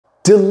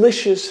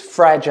Delicious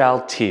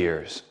fragile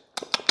tears.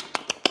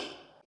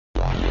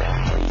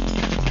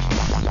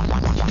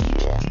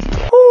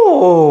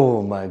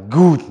 Oh my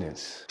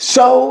goodness.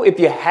 So if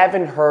you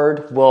haven't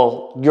heard,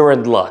 well, you're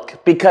in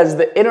luck because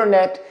the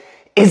internet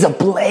is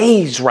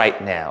ablaze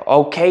right now,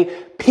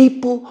 okay?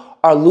 People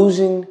are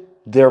losing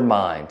their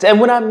minds.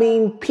 And when I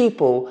mean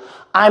people,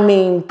 I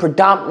mean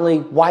predominantly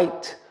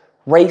white,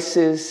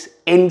 racist,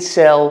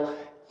 incel,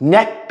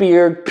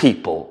 neckbeard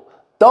people.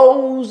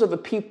 Those are the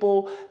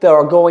people that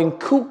are going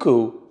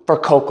cuckoo for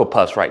Cocoa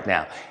Puffs right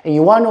now. And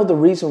you want to know the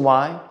reason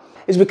why?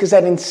 Is because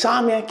that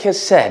Insomniac has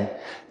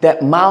said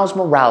that Miles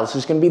Morales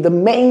is going to be the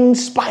main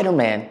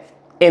Spider-Man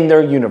in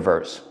their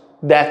universe.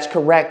 That's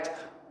correct.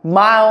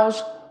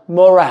 Miles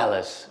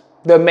Morales,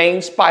 the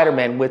main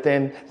Spider-Man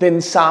within the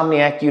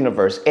Insomniac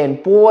universe.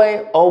 And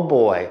boy, oh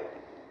boy,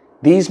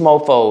 these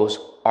mofos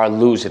are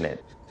losing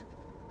it.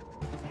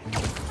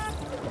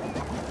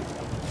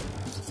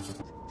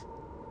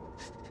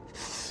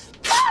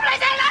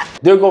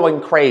 They're going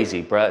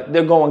crazy, bruh.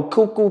 They're going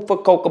cuckoo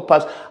for Cocoa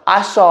Puffs.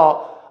 I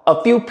saw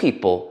a few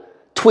people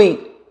tweet,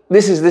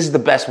 this is the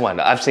best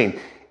one I've seen,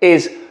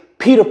 is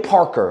Peter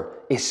Parker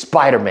is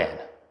Spider-Man.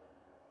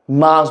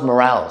 Miles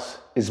Morales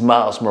is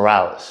Miles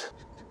Morales.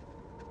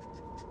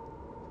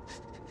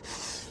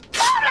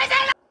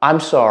 I'm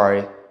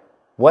sorry,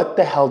 what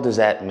the hell does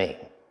that mean?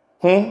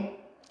 Can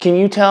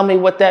you tell me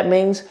what that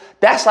means?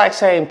 That's like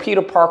saying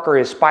Peter Parker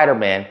is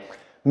Spider-Man,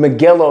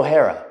 Miguel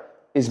O'Hara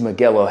is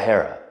Miguel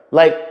O'Hara.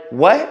 Like,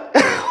 what?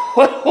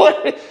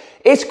 What?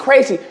 It's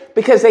crazy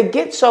because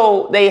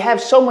they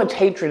have so much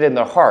hatred in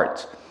their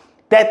hearts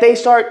that they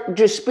start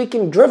just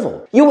speaking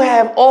drivel. You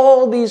have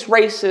all these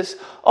racists,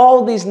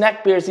 all these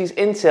neckbeards, these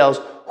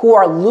incels who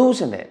are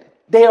losing it.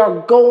 They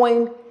are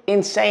going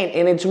insane.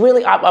 And it's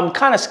really, I'm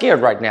kind of scared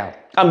right now.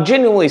 I'm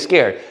genuinely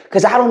scared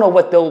because I don't know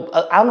what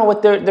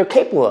they're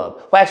capable of.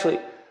 Well, actually,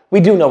 we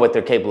do know what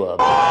they're capable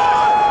of.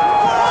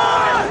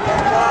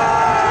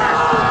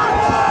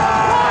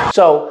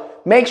 So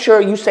make sure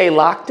you stay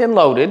locked and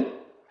loaded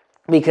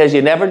because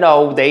you never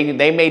know.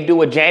 They may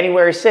do a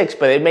January 6th,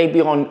 but it may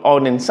be on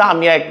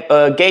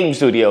Insomniac Game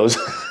Studios.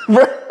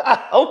 I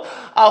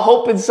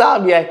hope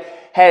Insomniac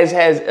has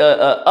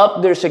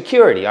upped their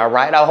security, all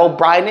right? I hope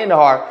Brian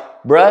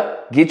Inhart,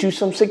 bruh, get you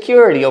some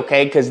security,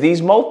 okay? Because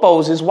these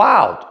mofos is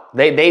wild.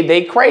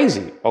 They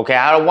crazy, okay?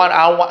 I don't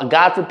want,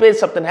 God forbid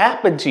something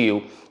happened to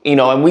you. You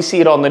know, and we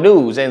see it on the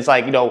news, and it's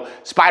like, you know,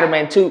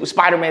 Spider-Man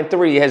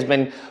 3 has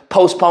been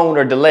postponed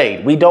or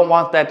delayed. We don't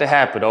want that to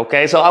happen,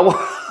 okay? So I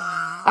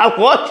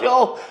want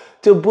y'all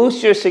to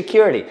boost your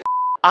security.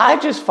 I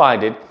just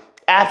find it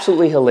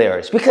absolutely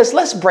hilarious because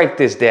let's break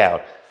this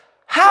down.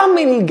 How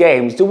many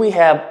games do we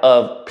have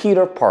of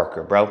Peter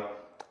Parker, bro?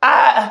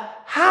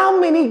 How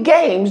many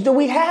games do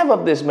we have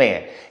of this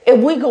man? If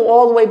we go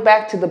all the way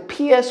back to the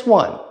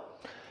PS1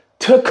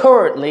 to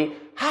currently,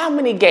 how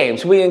many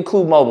games? We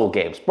include mobile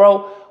games,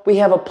 bro. We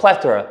have a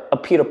plethora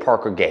of Peter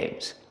Parker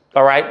games,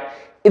 all right?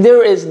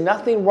 There is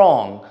nothing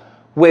wrong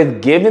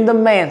with giving the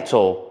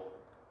mantle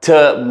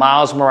to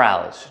Miles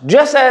Morales.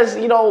 Just as,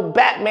 you know,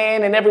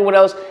 Batman and everyone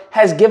else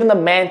has given the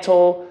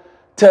mantle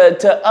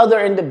to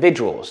other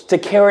individuals to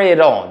carry it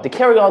on, to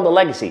carry on the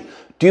legacy.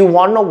 Do you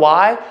want to know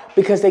why?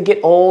 Because they get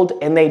old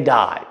and they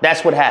die.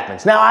 That's what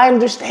happens. Now, I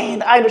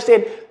understand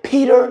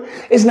Peter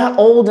is not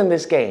old in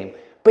this game.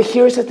 But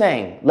here's the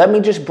thing. Let me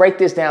just break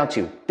this down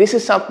to you. This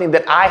is something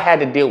that I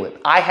had to deal with.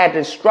 I had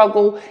to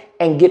struggle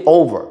and get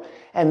over.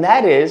 And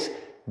that is,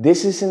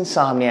 this is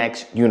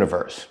Insomniac's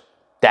universe.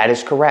 That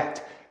is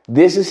correct.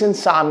 This is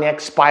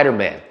Insomniac's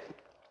Spider-Man.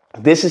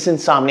 This is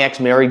Insomniac's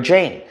Mary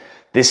Jane.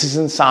 This is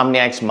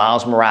Insomniac's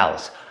Miles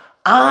Morales.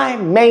 I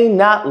may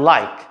not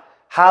like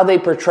how they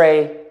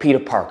portray Peter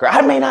Parker.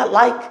 I may not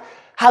like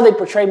how they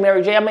portray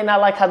Mary Jane. I may not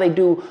like how they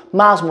do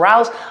Miles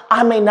Morales.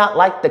 I may not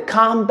like the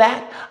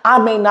combat. I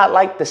may not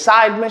like the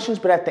side missions,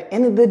 but at the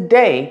end of the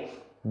day,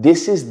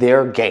 this is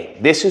their game.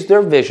 This is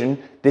their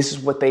vision. This is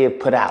what they have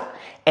put out.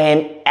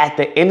 And at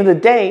the end of the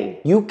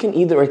day, you can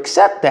either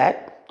accept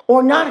that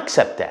or not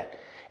accept that.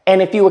 And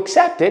if you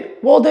accept it,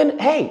 well then,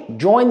 hey,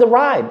 join the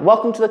ride.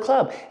 Welcome to the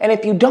club. And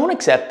if you don't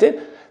accept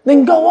it,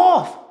 then go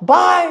off.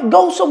 Bye.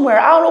 Go somewhere.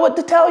 I don't know what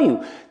to tell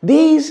you.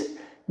 These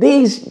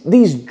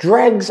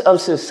dregs of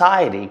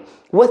society,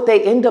 what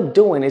they end up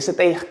doing is that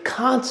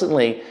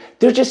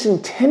they're just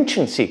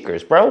attention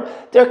seekers, bro.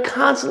 They're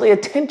constantly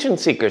attention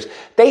seekers.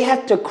 They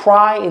have to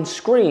cry and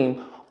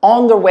scream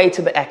on their way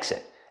to the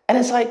exit. And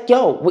it's like,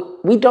 yo,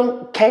 we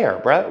don't care,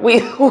 bro.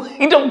 We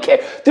don't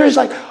care. There's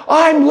like,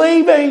 I'm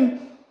leaving.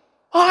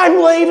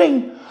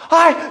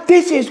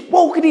 This is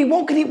wokety,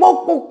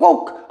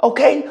 woke,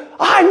 okay?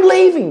 I'm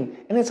leaving.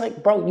 And it's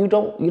like, bro, you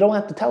don't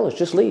have to tell us,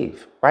 just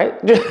leave,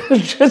 right?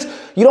 Just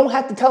you don't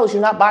have to tell us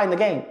you're not buying the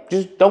game.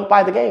 Just don't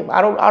buy the game.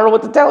 I don't know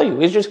what to tell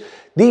you. It's just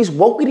these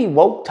wokety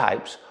woke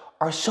types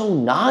are so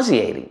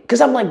nauseating.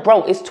 Because I'm like,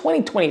 bro, it's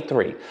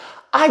 2023.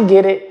 I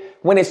get it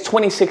when it's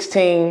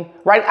 2016,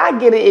 right? I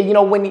get it,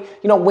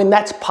 when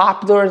that's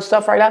popular and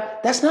stuff right now.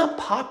 That's not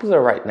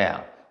popular right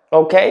now,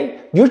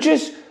 okay? You're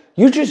just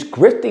you're just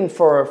grifting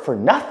for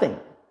nothing.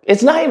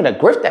 It's not even a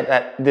grift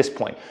at this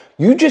point.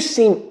 You just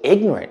seem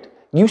ignorant.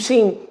 You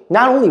seem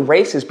not only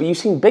racist, but you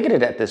seem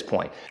bigoted at this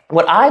point.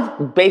 What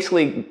I've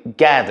basically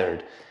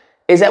gathered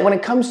is that when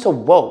it comes to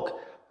woke,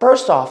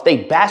 first off,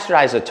 they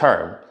bastardize the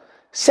term.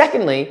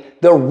 Secondly,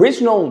 the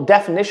original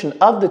definition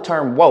of the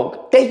term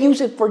woke, they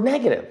use it for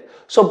negative.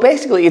 So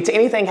basically, it's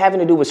anything having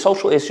to do with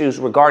social issues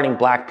regarding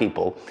black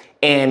people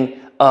and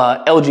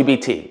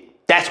LGBT.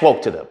 That's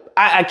woke to them.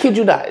 I kid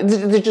you not.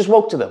 It's just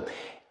woke to them.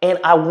 And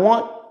I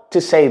want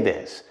to say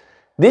this.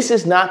 This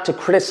is not to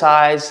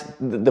criticize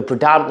the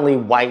predominantly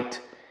white,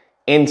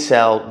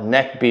 incel,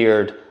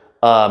 neckbeard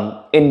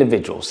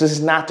individuals. This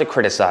is not to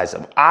criticize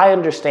them. I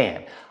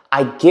understand.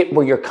 I get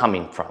where you're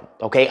coming from,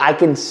 okay? I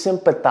can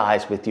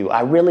sympathize with you.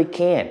 I really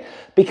can.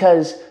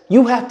 Because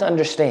you have to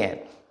understand,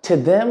 to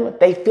them,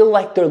 they feel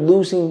like they're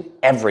losing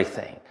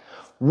everything.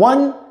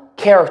 One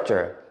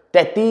character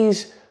that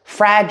these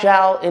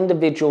fragile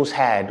individuals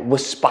had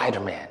was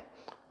Spider-Man.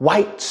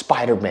 White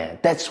Spider-Man.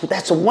 That's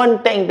the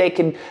one thing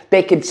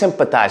they could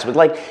sympathize with.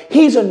 Like,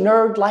 he's a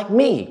nerd like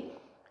me.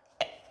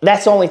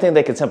 That's the only thing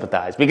they could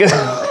sympathize because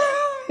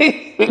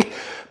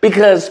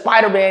because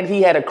Spider-Man,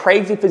 he had a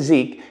crazy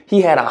physique,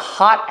 he had a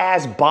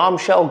hot-ass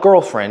bombshell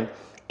girlfriend,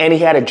 and he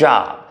had a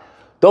job.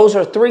 Those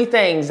are three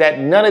things that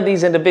none of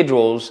these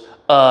individuals,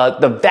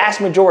 the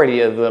vast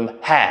majority of them,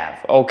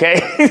 have, okay?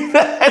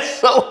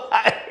 So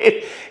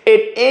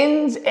it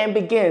ends and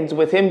begins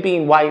with him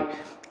being white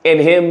and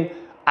him,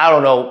 I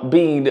don't know,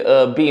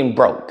 being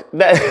broke.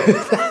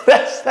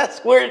 That's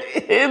where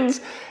it ends.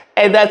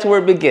 And that's where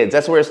it begins.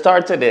 That's where it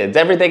starts and ends.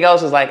 Everything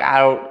else is like,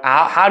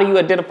 how do you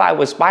identify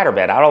with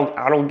Spider-Man?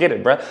 I don't get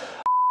it, bro.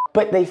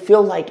 But they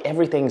feel like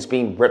everything's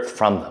being ripped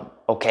from them,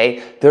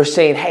 okay? They're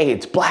saying, hey,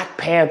 it's Black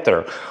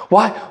Panther.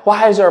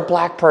 Why is there a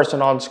black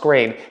person on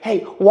screen? Hey,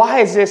 why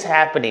is this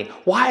happening?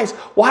 Why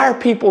are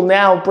people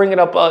now bringing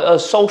up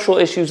social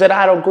issues that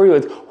I don't agree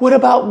with? What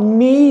about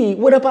me?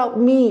 What about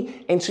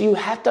me? And so you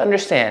have to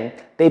understand,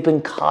 they've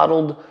been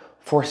coddled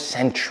for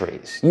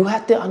centuries. You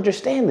have to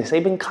understand this.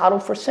 They've been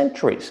coddled for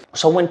centuries.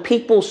 So when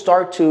people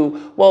start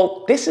to,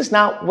 well, this is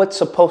not what's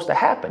supposed to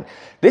happen.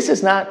 This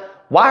is not,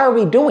 why are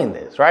we doing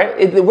this,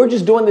 right? We're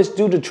just doing this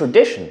due to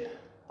tradition.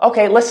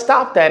 Okay, let's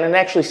stop that and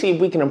actually see if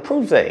we can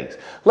improve things.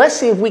 Let's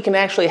see if we can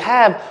actually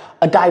have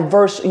a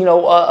diverse,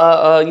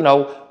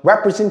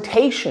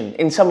 representation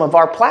in some of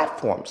our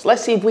platforms.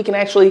 Let's see if we can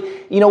actually,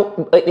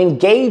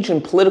 engage in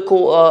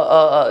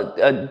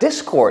political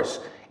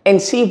discourse and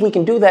see if we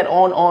can do that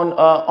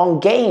on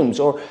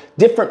games or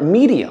different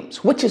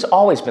mediums, which has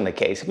always been the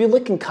case. If you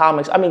look in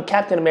comics, I mean,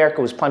 Captain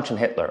America was punching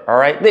Hitler, all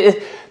right?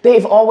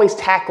 They've always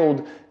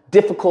tackled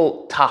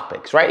difficult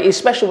topics, right?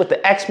 Especially with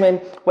the X-Men,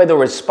 whether it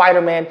was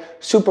Spider-Man,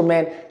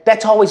 Superman,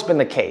 that's always been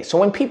the case. So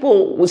when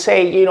people would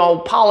say,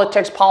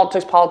 politics,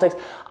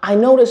 I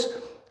notice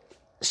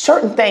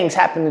certain things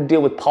happen to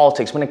deal with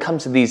politics when it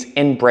comes to these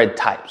inbred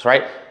types,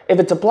 right? If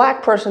it's a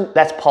black person,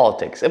 that's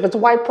politics. If it's a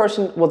white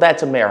person, well,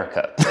 that's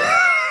America.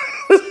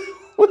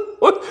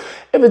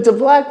 If it's a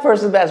black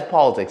person, that's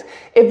politics.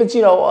 If it's,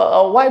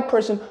 a white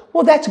person,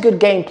 well, that's good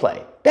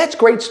gameplay. That's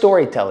great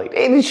storytelling.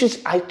 It's just,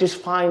 I just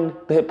find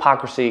the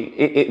hypocrisy,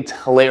 it's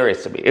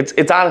hilarious to me.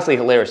 It's honestly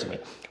hilarious to me.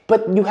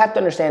 But you have to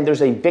understand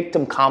there's a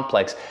victim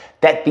complex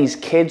that these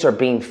kids are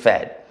being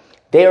fed.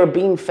 They are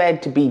being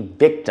fed to be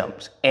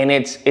victims. And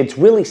it's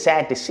really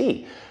sad to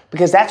see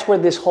because that's where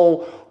this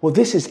whole, well,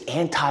 this is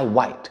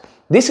anti-white.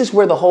 This is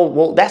where the whole,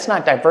 well, that's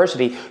not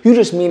diversity. You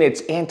just mean it's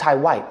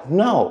anti-white.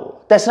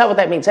 No, that's not what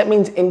that means. That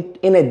means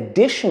in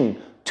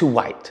addition to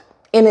white.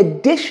 In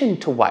addition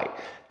to white.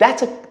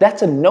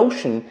 That's a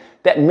notion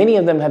that many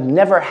of them have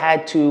never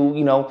had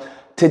to,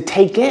 to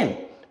take in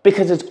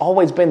because it's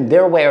always been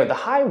their way or the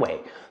highway.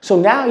 So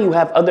now you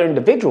have other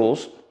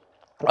individuals,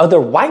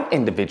 other white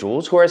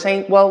individuals who are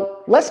saying,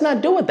 well, let's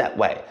not do it that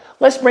way.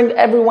 Let's bring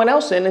everyone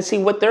else in and see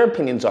what their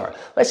opinions are.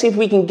 Let's see if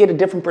we can get a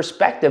different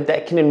perspective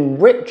that can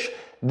enrich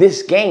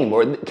this game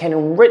or can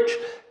enrich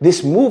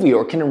this movie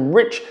or can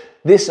enrich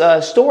this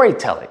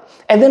storytelling.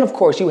 And then, of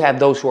course, you have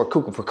those who are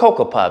cuckoo for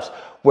Cocoa Puffs,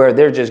 where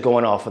they're just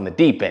going off on the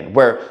deep end,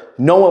 where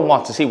no one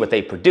wants to see what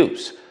they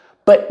produce.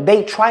 But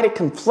they try to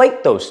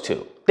conflate those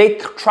two. They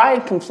try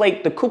and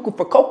conflate the cuckoo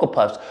for Cocoa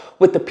Puffs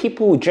with the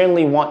people who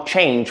generally want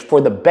change for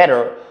the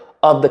better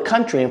of the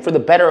country and for the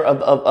better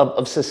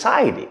of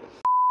society.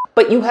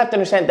 But you have to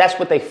understand that's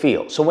what they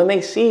feel. So when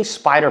they see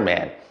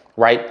Spider-Man,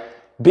 right,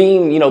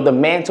 being, the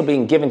mantle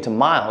being given to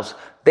Miles,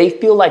 they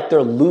feel like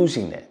they're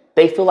losing it.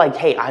 They feel like,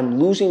 hey, I'm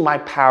losing my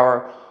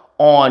power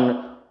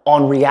on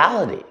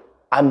reality.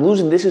 I'm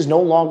losing, this is no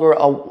longer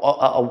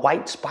a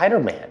white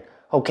Spider-Man,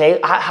 okay?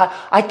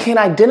 I can't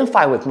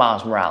identify with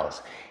Miles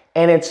Morales.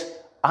 And it's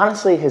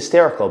honestly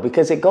hysterical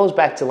because it goes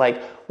back to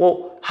like,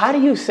 well, how do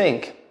you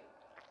think,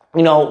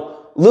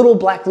 little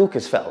black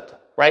Lucas felt,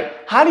 right?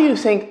 How do you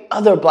think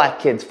other black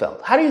kids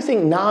felt? How do you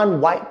think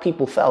non-white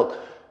people felt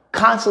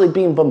constantly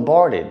being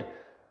bombarded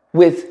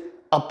with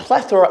a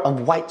plethora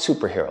of white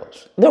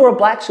superheroes? There were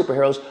black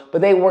superheroes,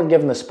 but they weren't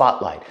given the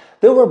spotlight.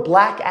 There were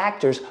black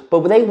actors, but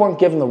they weren't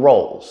given the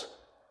roles.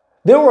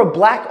 There were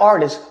black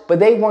artists, but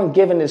they weren't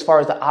given as far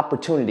as the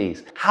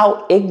opportunities.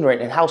 How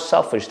ignorant and how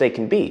selfish they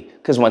can be.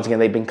 Because once again,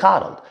 they've been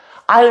coddled.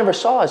 I never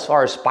saw as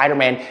far as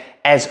Spider-Man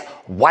as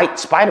white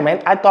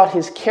Spider-Man. I thought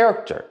his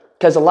character,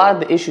 because a lot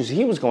of the issues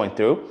he was going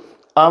through,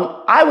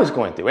 I was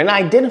going through, and I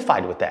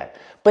identified with that.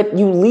 But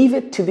you leave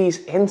it to these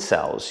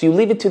incels. You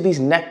leave it to these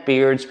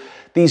neckbeards,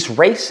 these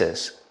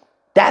racists.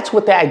 That's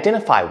what they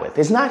identify with.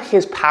 It's not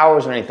his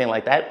powers or anything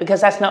like that,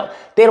 because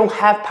they don't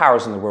have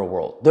powers in the real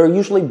world. They're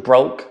usually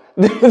broke.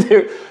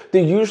 they're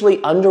usually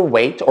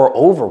underweight or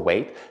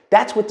overweight.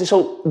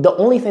 So the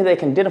only thing they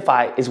can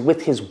identify is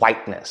with his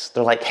whiteness.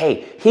 They're like,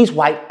 hey, he's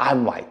white,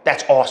 I'm white.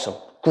 That's awesome,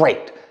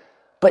 great.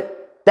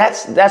 But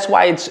that's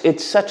why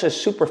it's such a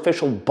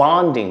superficial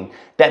bonding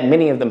that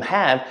many of them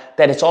have,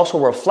 that it's also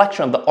a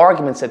reflection of the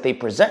arguments that they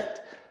present.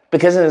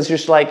 Because it's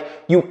just like,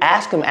 you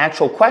ask them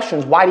actual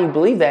questions, why do you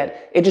believe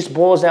that? It just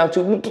boils down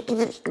to,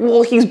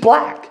 well, he's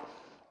black.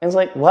 And it's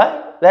like,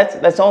 what?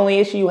 That's the only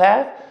issue you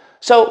have?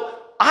 So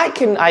I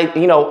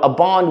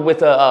bond with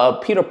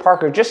Peter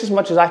Parker just as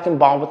much as I can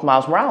bond with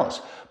Miles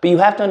Morales. But you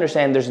have to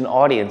understand there's an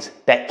audience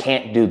that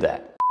can't do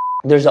that.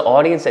 There's an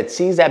audience that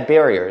sees that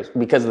barrier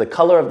because of the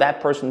color of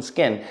that person's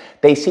skin.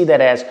 They see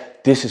that as,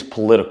 this is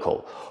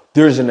political.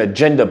 There's an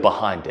agenda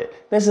behind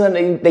it.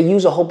 They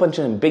use a whole bunch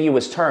of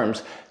ambiguous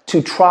terms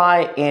to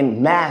try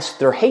and mask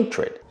their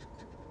hatred.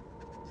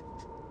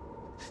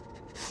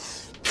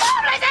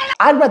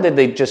 I'd rather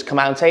they just come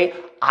out and say,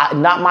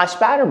 not my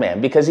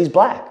Spider-Man, because he's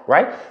black,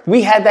 right?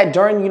 We had that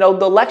during, the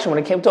election when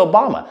it came to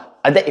Obama.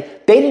 They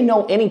didn't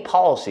know any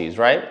policies,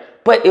 right?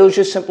 But it was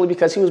just simply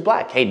because he was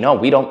black. Hey, no,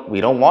 we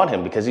don't want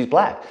him because he's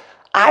black.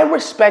 I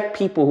respect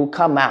people who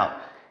come out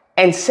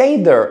and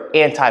say they're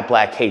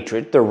anti-black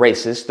hatred, they're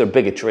racist, they're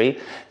bigotry,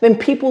 than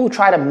people who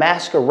try to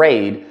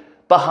masquerade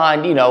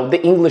behind,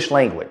 the English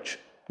language,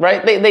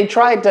 right? They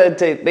try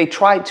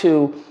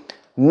to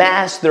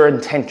mask their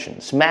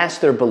intentions,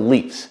 mask their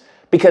beliefs,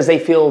 because they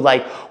feel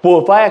like,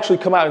 well, if I actually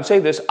come out and say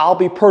this, I'll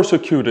be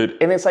persecuted.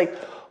 And it's like,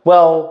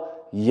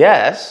 well,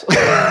 yes,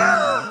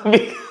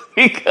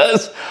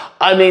 because,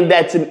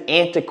 that's an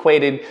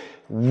antiquated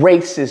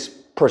racist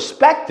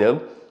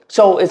perspective.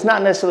 So it's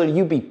not necessarily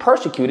you be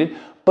persecuted,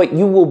 but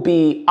you will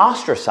be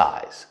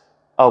ostracized.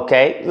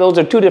 Okay, those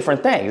are two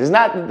different things. It's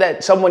not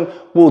that someone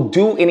will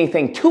do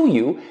anything to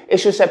you.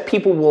 It's just that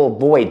people will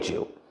avoid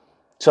you.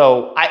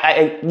 So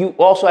you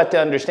also have to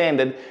understand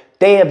that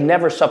they have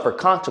never suffered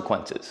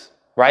consequences,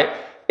 right?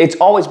 It's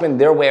always been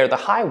their way or the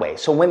highway.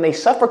 So when they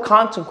suffer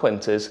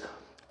consequences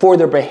for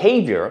their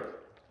behavior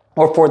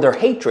or for their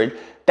hatred,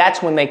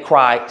 that's when they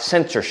cry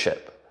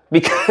censorship.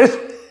 Because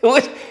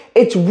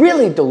it's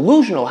really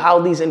delusional how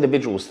these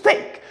individuals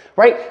think,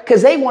 right?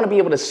 Because they want to be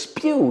able to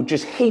spew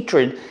just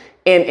hatred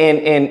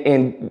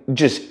and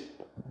just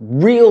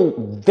real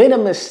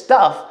venomous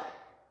stuff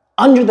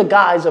under the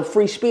guise of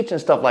free speech and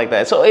stuff like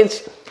that. So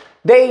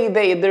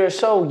they're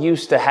so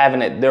used to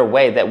having it their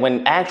way that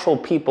when actual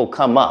people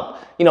come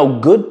up,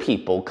 good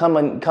people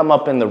come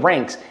up in the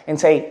ranks and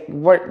say,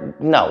 we're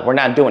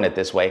not doing it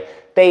this way,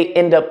 they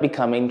end up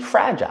becoming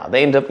fragile.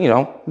 They end up,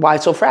 why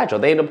so fragile?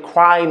 They end up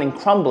crying and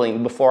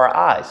crumbling before our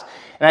eyes.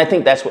 And I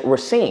think that's what we're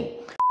seeing.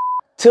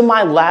 To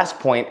my last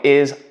point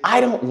is,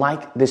 I don't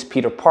like this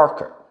Peter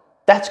Parker.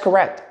 That's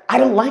correct. I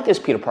don't like this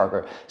Peter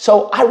Parker.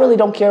 So I really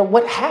don't care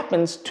what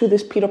happens to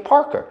this Peter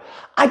Parker.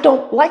 I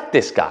don't like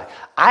this guy.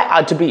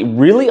 To be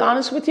really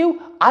honest with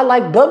you, I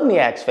like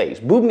Bubniak's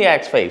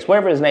face,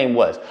 whatever his name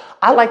was.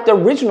 I like the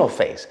original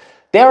face.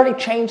 They already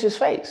changed his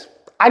face.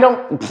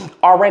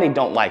 Already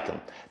don't like him.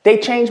 They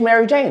changed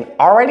Mary Jane.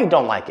 Already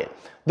don't like it.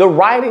 The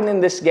writing in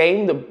this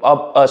game,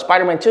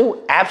 Spider-Man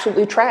 2,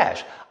 absolutely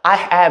trash. I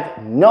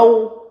have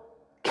no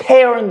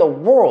care in the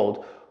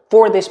world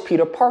for this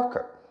Peter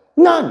Parker.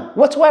 None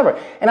whatsoever.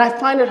 And I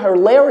find it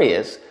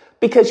hilarious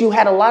because you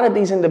had a lot of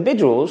these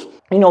individuals,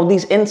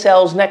 these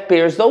incels,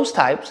 neckbeards, those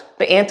types,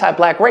 the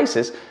anti-black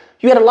racists,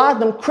 you had a lot of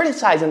them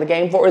criticizing the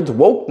game for its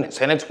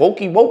wokeness and its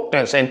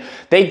wokeness, and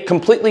they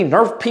completely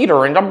nerfed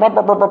Peter and blah,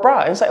 blah, blah, blah, blah.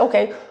 And it's like,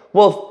 okay,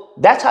 well,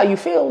 if that's how you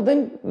feel,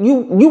 then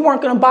you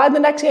weren't going to buy the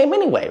next game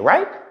anyway,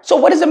 right? So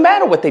what does it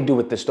matter what they do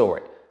with the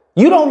story?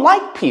 You don't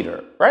like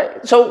Peter,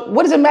 right? So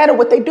what does it matter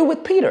what they do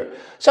with Peter?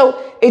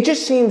 So it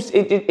just seems,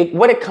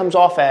 what it comes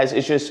off as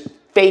is just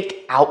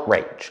fake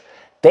outrage.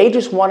 They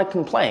just want to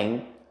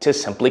complain to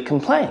simply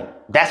complain.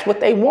 That's what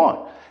they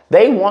want.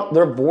 They want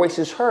their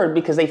voices heard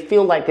because they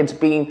feel like it's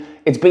being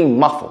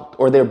muffled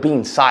or they're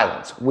being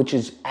silenced, which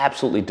is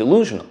absolutely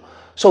delusional.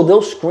 So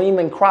they'll scream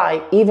and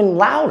cry even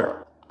louder.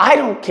 I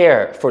don't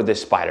care for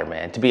this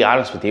Spider-Man, to be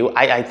honest with you.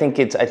 I think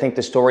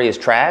the story is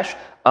trash.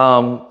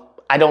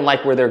 I don't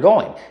like where they're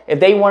going. If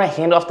they want to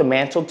hand off the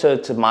mantle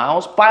to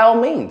Miles, by all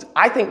means.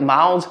 I think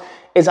Miles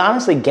is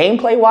honestly,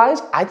 gameplay-wise,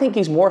 I think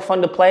he's more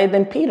fun to play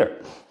than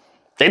Peter.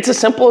 It's as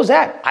simple as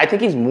that. I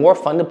think he's more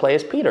fun to play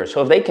as Peter.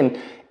 So if they can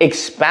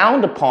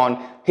expound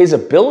upon his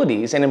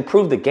abilities and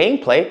improve the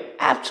gameplay,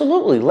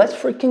 absolutely, let's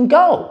freaking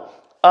go.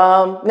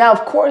 Now,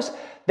 of course,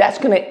 that's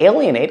going to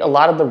alienate a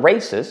lot of the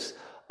racists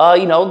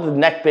you know, the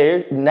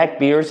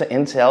neckbeards, the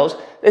incels,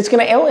 it's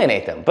going to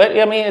alienate them. But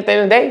I mean, at the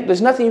end of the day,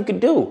 there's nothing you can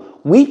do.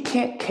 We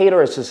can't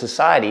cater as a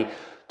society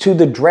to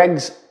the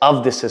dregs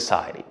of the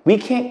society. We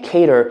can't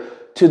cater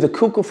to the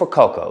cuckoo for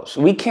cocos.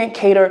 We can't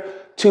cater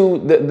to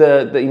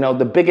the you know,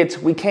 the bigots.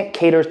 We can't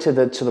cater to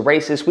the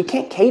racists. We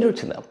can't cater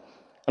to them,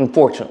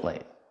 unfortunately.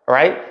 All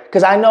right?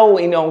 Because I know,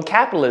 you know, in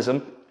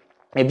capitalism,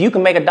 if you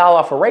can make $1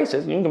 off a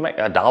racist, you can make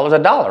 $1 a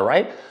dollar,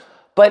 right?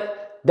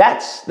 But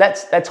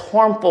that's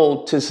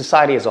harmful to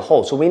society as a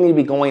whole. So we need to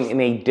be going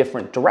in a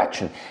different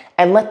direction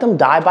and let them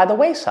die by the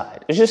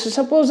wayside. It's just as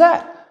simple as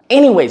that.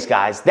 Anyways,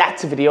 guys,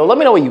 that's the video. Let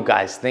me know what you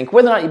guys think.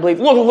 Whether or not you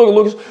believe,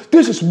 look,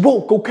 this is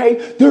woke,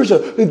 okay? There's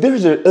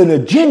an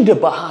agenda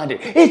behind it.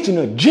 It's an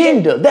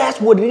agenda.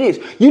 That's what it is.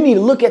 You need to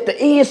look at the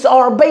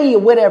ESRB or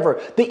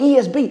whatever, the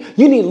ESB.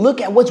 You need to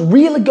look at what's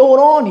really going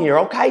on here,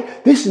 okay?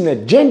 This is an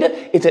agenda.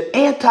 It's an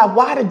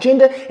anti-white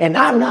agenda, and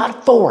I'm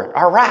not for it,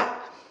 all right?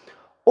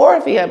 Or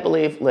if you have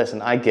belief,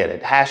 listen, I get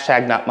it.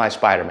 Hashtag not my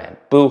Spider-Man.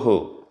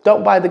 Boo-hoo.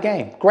 Don't buy the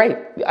game. Great.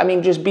 I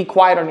mean, just be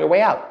quiet on your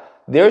way out.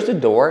 There's the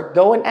door.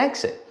 Go and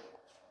exit.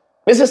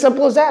 It's as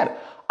simple as that.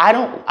 I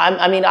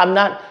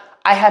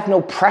have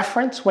no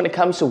preference when it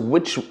comes to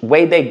which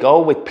way they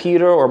go with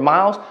Peter or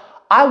Miles.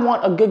 I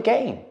want a good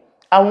game.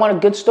 I want a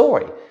good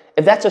story.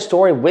 If that's a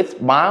story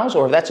with Miles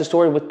or if that's a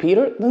story with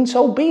Peter, then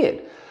so be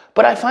it.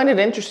 But I find it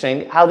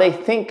interesting how they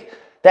think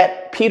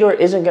that Peter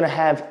isn't going to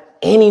have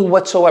any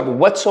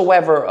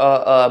whatsoever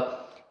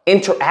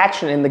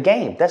interaction in the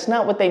game. That's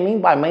not what they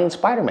mean by main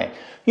Spider-Man.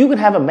 You can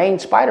have a main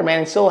Spider-Man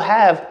and still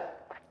have,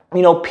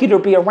 you know, Peter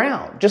be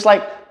around. Just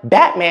like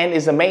Batman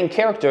is the main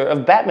character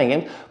of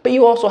Batman, but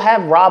you also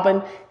have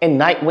Robin and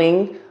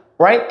Nightwing,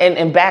 right?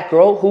 And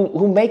Batgirl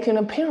who make an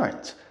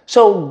appearance.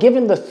 So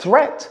given the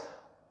threat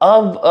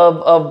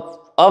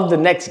of the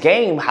next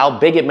game, how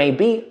big it may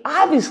be,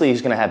 obviously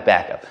he's going to have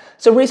backup.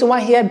 It's the reason why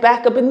he had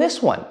backup in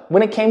this one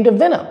when it came to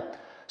Venom.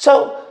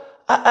 So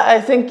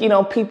I think, you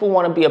know, people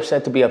want to be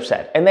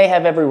upset, and they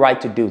have every right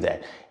to do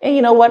that. And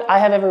you know what? I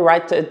have every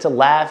right to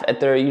laugh at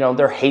their, you know,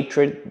 their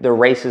hatred, their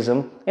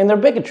racism, and their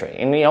bigotry,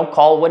 and, you know,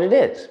 call it what it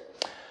is.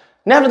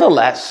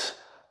 Nevertheless,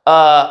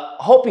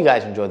 hope you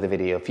guys enjoyed the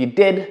video. If you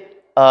did,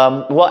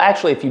 well,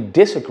 actually, if you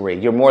disagree,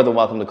 you're more than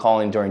welcome to call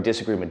in during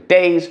disagreement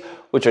days,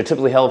 which are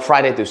typically held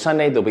Friday through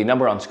Sunday. There'll be a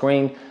number on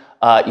screen.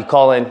 You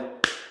call in,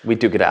 we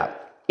duke it out.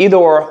 Either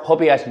or,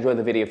 hope you guys enjoyed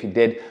the video. If you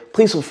did,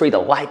 please feel free to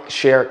like,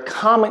 share,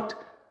 comment,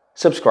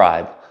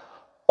 subscribe,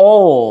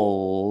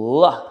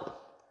 all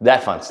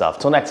that fun stuff.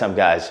 Till next time,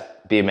 guys,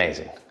 be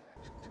amazing.